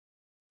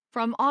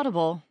From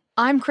Audible,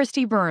 I'm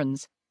Christy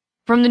Burns.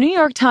 From the New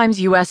York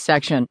Times U.S.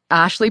 section,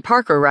 Ashley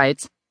Parker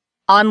writes,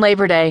 "On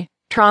Labor Day,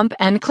 Trump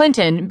and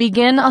Clinton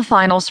begin a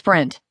final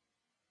sprint."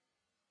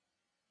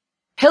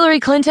 Hillary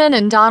Clinton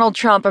and Donald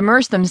Trump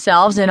immersed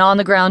themselves in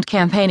on-the-ground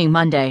campaigning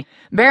Monday,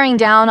 bearing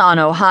down on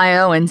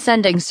Ohio and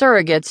sending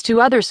surrogates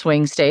to other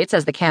swing states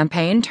as the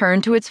campaign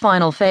turned to its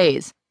final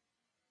phase.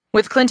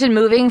 With Clinton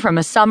moving from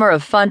a summer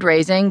of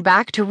fundraising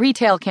back to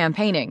retail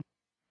campaigning,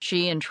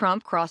 she and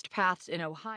Trump crossed paths in Ohio.